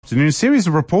afternoon. A series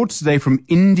of reports today from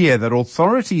India that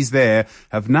authorities there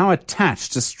have now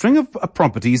attached a string of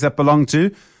properties that belong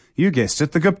to, you guessed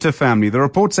it, the Gupta family. The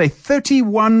reports say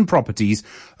 31 properties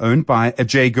owned by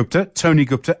Ajay Gupta, Tony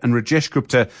Gupta and Rajesh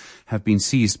Gupta have been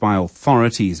seized by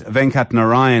authorities. Venkat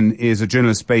Narayan is a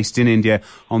journalist based in India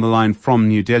on the line from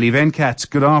New Delhi. Venkat,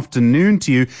 good afternoon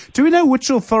to you. Do we know which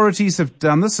authorities have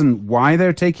done this and why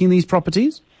they're taking these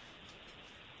properties?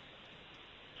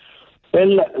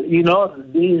 Well,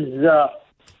 these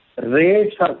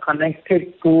raids are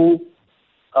connected to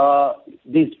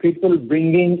these people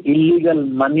bringing illegal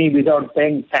money without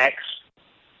paying tax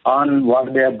on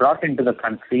what they have brought into the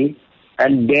country.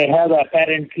 And they have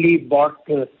apparently bought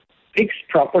fixed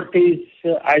properties,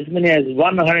 as many as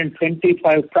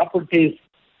 125 properties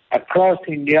across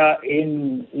India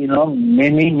in,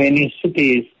 many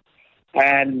cities.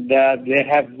 And they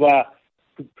have...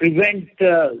 to prevent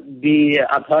the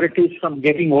authorities from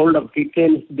getting hold of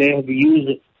details, they have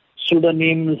used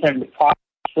pseudonyms and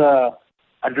false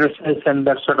addresses and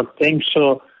that sort of thing.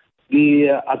 So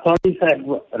the authorities have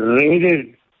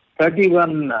raided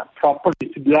 31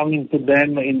 properties belonging to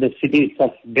them in the cities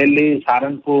of Delhi,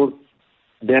 Saharanpur,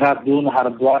 Dehradun,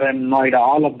 Haridwar and Noida.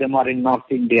 All of them are in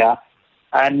North India.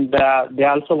 And they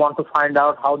also want to find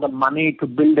out how the money to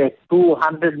build a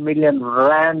 200 million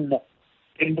rand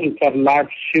temple for Lord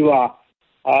Shiva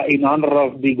in honor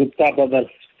of the Gupta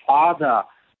brothers' father.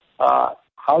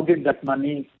 How did that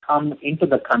money come into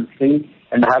the country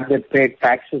and have they paid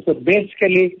taxes? So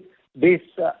basically, this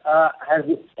has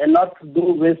a lot to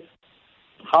do with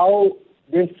how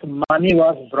this money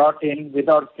was brought in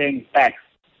without paying tax.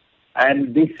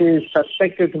 And this is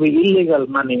suspected to be illegal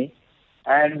money.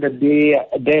 And they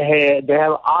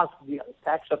have asked, the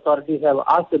tax authorities have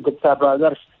asked the Gupta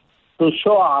brothers to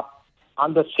show up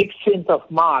on the 16th of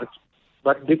March,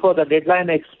 but before the deadline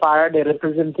expired, a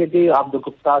representative of the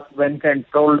Guptas went and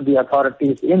told the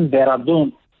authorities in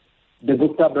Dehradun, the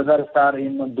Gupta brothers are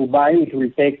in Dubai, it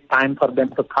will take time for them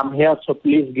to come here, so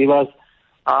please give us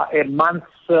a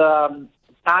month's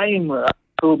time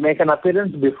to make an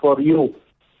appearance before you.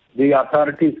 The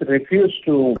authorities refused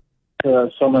to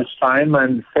so much time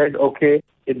and said, okay,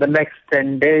 in the next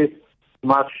 10 days, you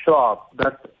must show up.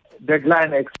 That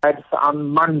deadline expires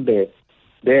on Monday.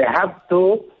 They have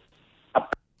to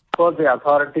approach the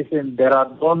authorities in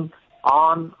Dehradun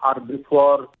on or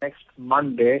before next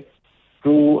Monday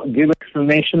to give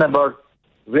explanation about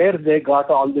where they got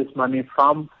all this money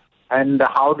from and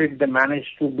how did they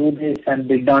manage to do this and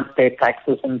did not pay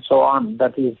taxes and so on.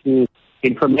 That is the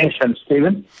information,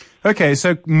 Stephen. Okay,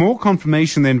 so more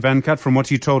confirmation then, Venkat, from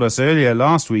what you told us earlier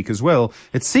last week as well.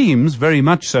 It seems very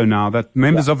much so now that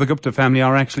members of the Gupta family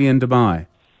are actually in Dubai.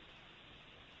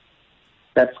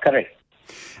 That's correct.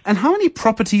 And how many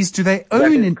properties do they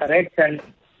own? That is correct. And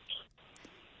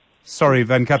Sorry,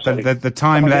 Venkat, the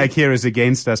time lag here is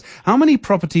against us. How many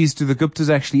properties do the Guptas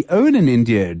actually own in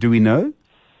India? Do we know?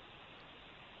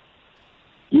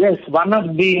 Yes, one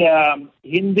of the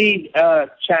Hindi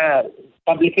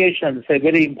publications, a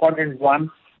very important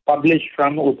one, published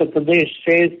from Uttar Pradesh,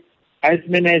 says as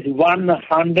many as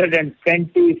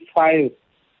 125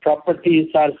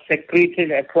 properties are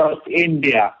secreted across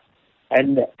India.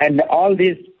 And all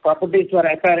these properties were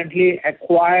apparently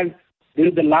acquired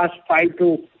during the last 5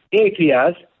 to 8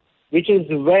 years, which is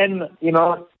when,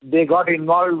 they got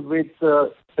involved with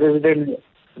the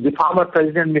former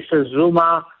president, Mr.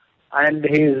 Zuma, and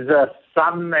his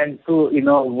son and two,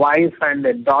 wife and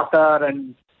a daughter.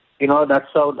 And,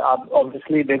 that's how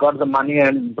obviously they got the money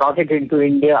and brought it into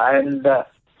India and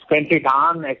spent it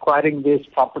on acquiring these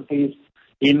properties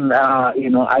in,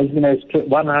 as many as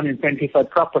 125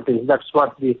 properties. That's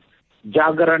what the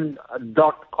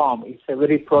Jagaran.com, it's a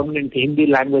very prominent Hindi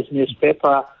language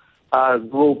newspaper,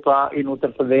 Gupa in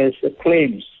Uttar Pradesh,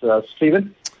 claims.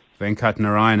 Stephen? Venkat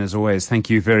Narayan, as always, thank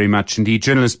you very much indeed.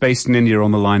 Journalist based in India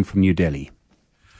on the line from New Delhi.